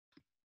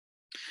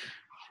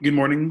Good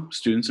morning,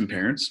 students and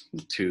parents,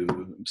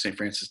 to St.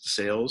 Francis de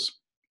Sales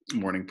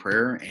morning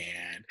prayer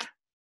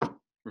and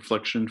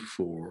reflection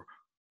for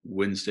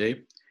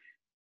Wednesday,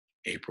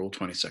 April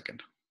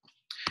 22nd.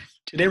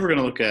 Today we're going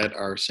to look at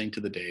our saint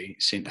of the day,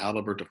 St.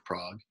 Adalbert of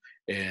Prague,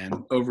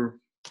 and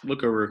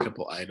look over a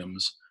couple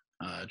items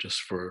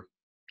just for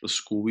the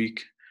school week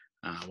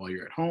while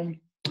you're at home.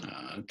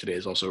 Today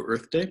is also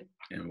Earth Day,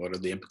 and what are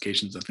the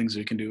implications of things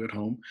we can do at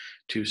home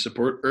to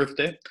support Earth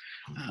Day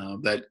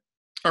that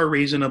are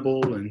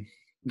reasonable, and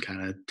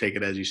kind of take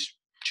it as you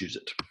choose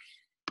it.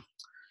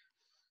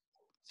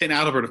 St.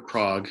 Adalbert of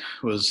Prague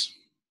was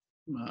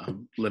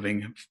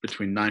living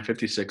between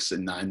 956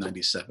 and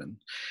 997.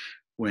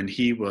 When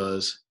he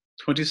was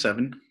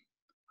 27,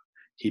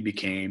 he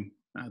became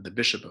the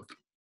Bishop of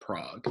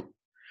Prague.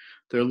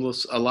 There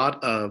was a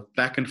lot of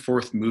back and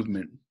forth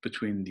movement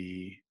between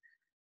the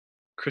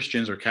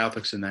Christians or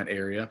Catholics in that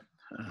area,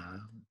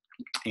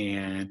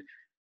 and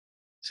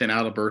St.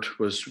 Adalbert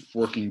was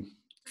working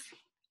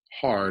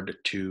hard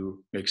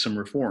to make some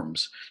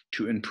reforms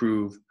to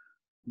improve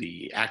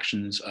the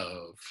actions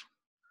of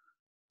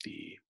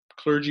the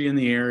clergy in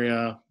the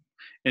area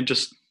and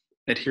just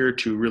adhere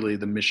to really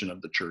the mission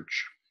of the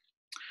church.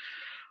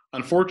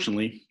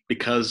 Unfortunately,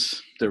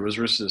 because there was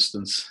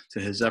resistance to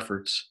his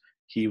efforts,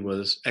 he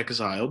was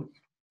exiled,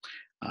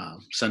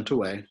 sent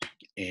away,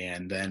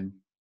 and then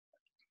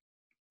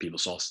people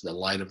saw the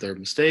light of their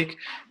mistake.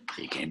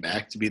 He came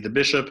back to be the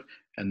bishop,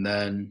 and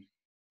then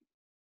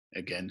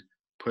again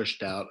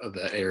pushed out of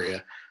the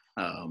area.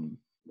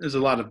 There's a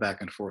lot of back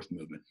and forth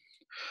movement.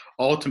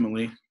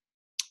 Ultimately,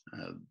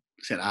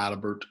 St.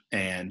 Adalbert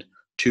and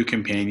two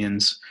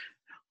companions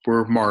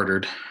were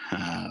martyred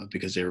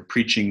because they were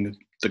preaching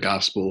the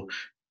gospel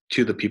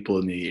to the people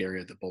in the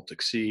area of the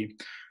Baltic Sea.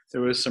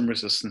 There was some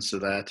resistance to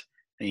that,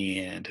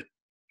 and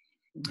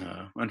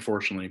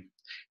unfortunately,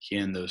 he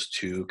and those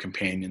two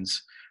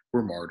companions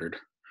were martyred.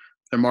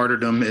 Their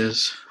martyrdom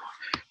is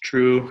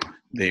true.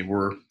 They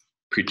were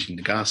preaching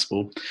the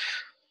gospel.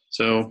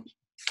 So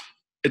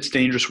it's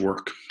dangerous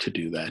work to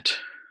do that.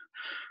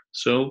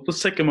 So let's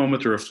take a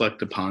moment to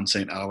reflect upon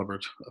St.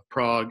 Adalbert of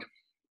Prague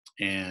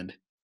and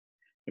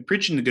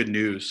preaching the good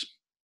news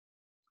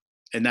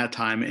in that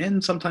time,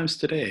 and sometimes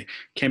today,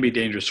 can be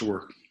dangerous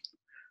work.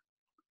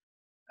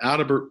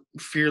 Adalbert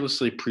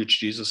fearlessly preached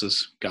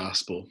Jesus'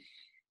 gospel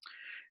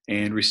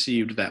and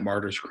received that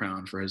martyr's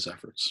crown for his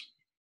efforts.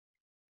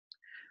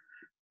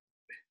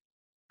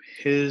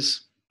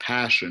 His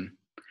passion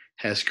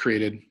has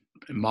created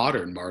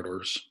modern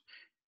martyrs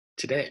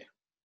today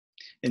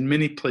in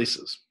many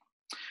places,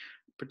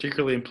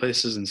 particularly in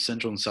places in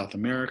Central and South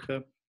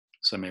America,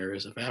 some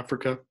areas of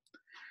Africa.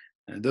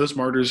 And those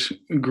martyrs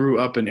grew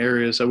up in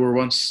areas that were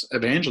once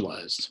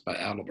evangelized by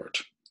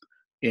Adalbert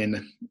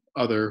and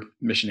other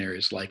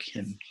missionaries like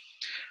him.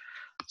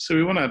 So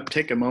we want to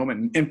take a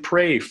moment and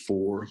pray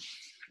for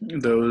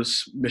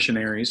those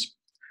missionaries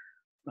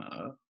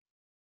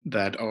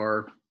that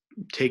are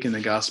taking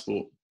the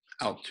gospel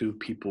out to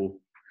people,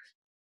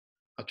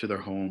 up to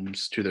their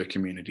homes, to their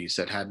communities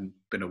that hadn't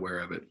been aware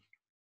of it.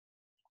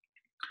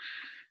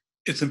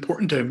 It's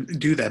important to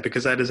do that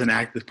because that is an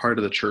active part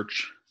of the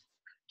church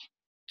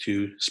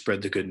to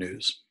spread the good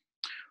news.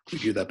 We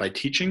do that by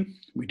teaching.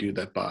 We do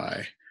that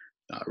by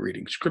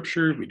reading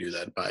scripture. We do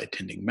that by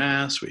attending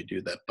mass. We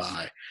do that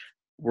by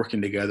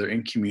working together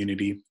in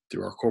community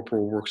through our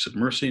corporal works of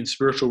mercy and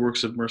spiritual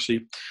works of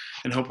mercy.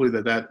 And hopefully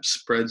that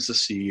spreads the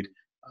seed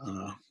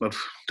of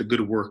the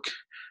good work,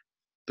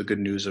 the good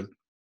news of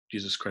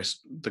Jesus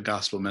Christ, the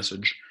gospel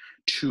message,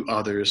 to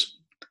others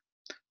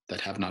that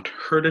have not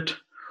heard it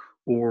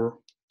or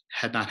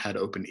had not had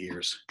open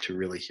ears to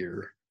really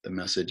hear the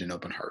message and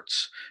open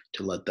hearts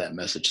to let that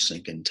message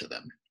sink into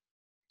them.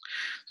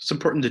 It's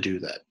important to do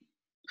that.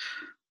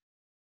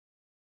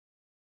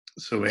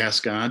 So we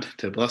ask God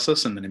to bless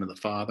us in the name of the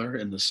Father,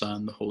 and the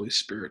Son, the Holy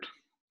Spirit.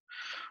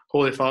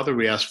 Holy Father,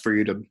 we ask for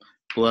you to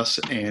bless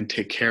and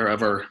take care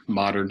of our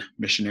modern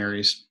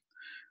missionaries.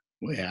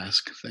 We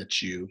ask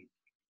that you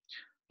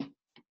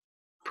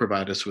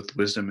provide us with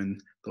wisdom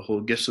and the whole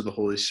gifts of the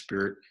Holy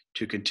Spirit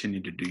to continue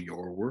to do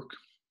your work.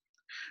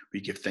 We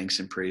give thanks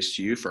and praise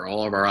to you for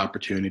all of our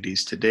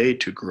opportunities today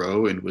to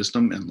grow in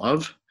wisdom and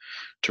love,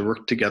 to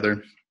work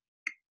together.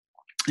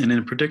 And in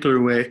a particular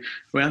way,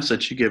 we ask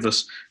that you give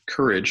us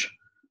courage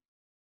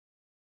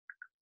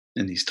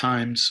in these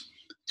times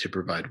to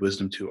provide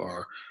wisdom to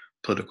our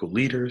political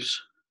leaders,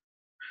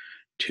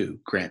 to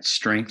grant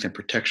strength and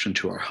protection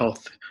to our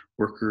health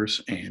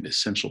workers and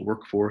essential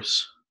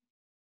workforce,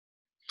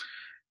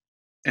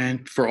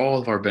 and for all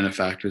of our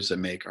benefactors that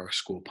make our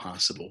school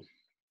possible.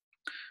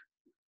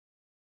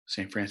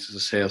 St. Francis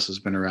of Sales has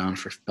been around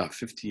for about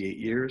 58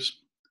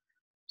 years.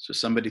 So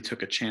somebody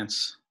took a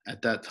chance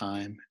at that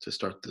time to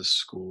start this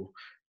school,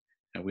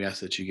 and we ask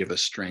that you give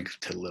us strength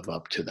to live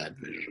up to that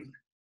vision.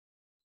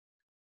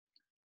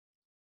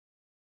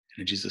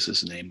 In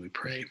Jesus' name we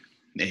pray.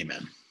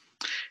 Amen.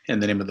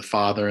 In the name of the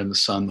Father, and the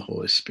Son, the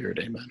Holy Spirit.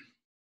 Amen.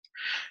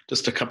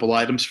 Just a couple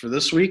items for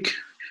this week.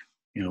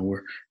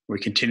 We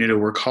continue to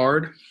work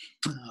hard.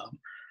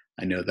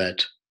 I know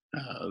that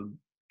uh,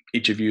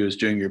 each of you is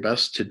doing your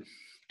best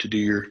to do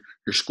your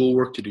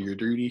schoolwork, to do your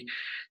duty,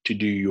 to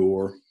do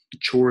your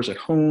chores at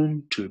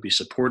home, to be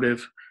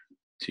supportive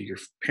to your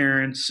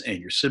parents and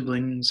your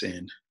siblings,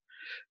 and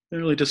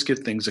really just get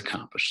things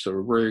accomplished. So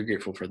we're very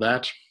grateful for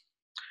that.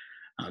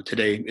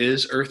 Today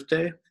is Earth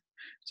Day.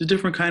 It's a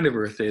different kind of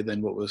Earth Day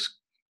than what was,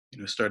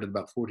 started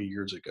about 40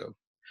 years ago.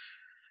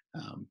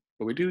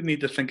 But we do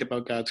need to think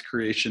about God's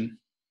creation.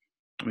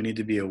 We need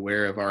to be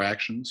aware of our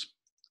actions,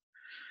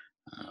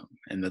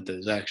 and that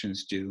those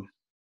actions do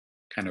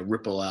kind of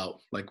ripple out.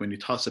 Like when you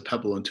toss a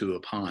pebble into a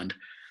pond,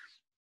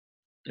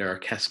 there are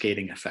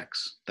cascading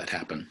effects that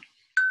happen.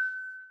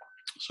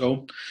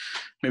 So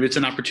maybe it's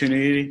an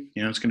opportunity.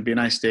 It's going to be a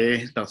nice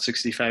day, about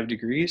 65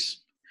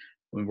 degrees.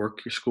 When your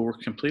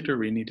schoolwork completed, or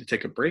we need to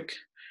take a break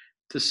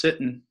to sit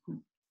and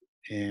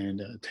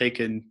take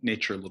in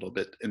nature a little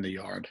bit in the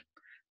yard.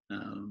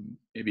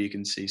 Maybe you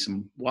can see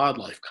some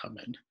wildlife come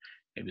in,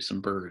 maybe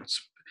some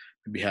birds.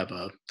 Maybe have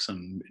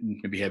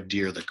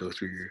deer that go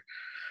through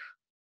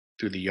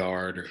the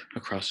yard or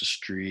across the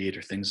street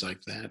or things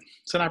like that.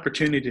 It's an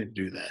opportunity to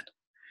do that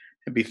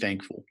and be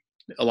thankful.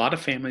 A lot of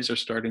families are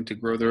starting to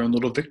grow their own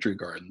little victory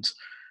gardens.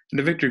 And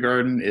a victory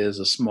garden is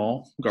a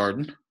small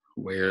garden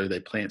where they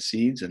plant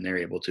seeds and they're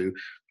able to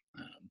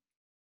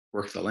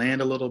work the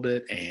land a little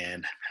bit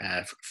and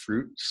have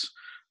fruits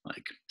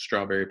like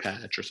strawberry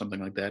patch or something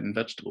like that, and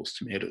vegetables,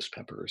 tomatoes,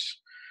 peppers,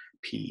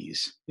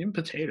 peas, even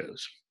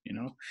potatoes,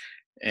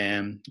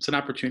 and it's an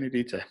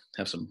opportunity to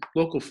have some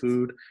local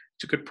food.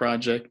 It's a good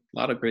project, a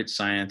lot of great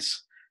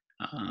science,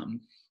 and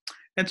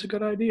it's a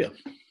good idea.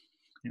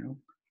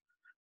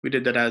 I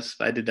did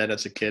that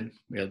as a kid.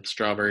 We had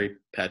strawberry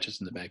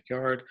patches in the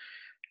backyard,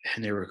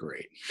 and they were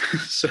great.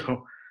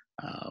 So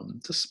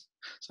just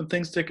some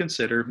things to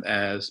consider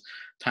as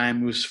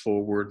time moves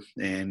forward,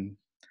 and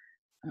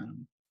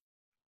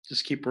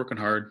just keep working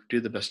hard,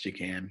 do the best you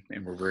can,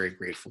 and we're very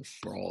grateful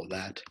for all of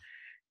that.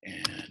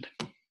 And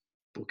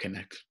we'll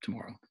connect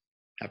tomorrow.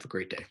 Have a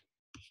great day.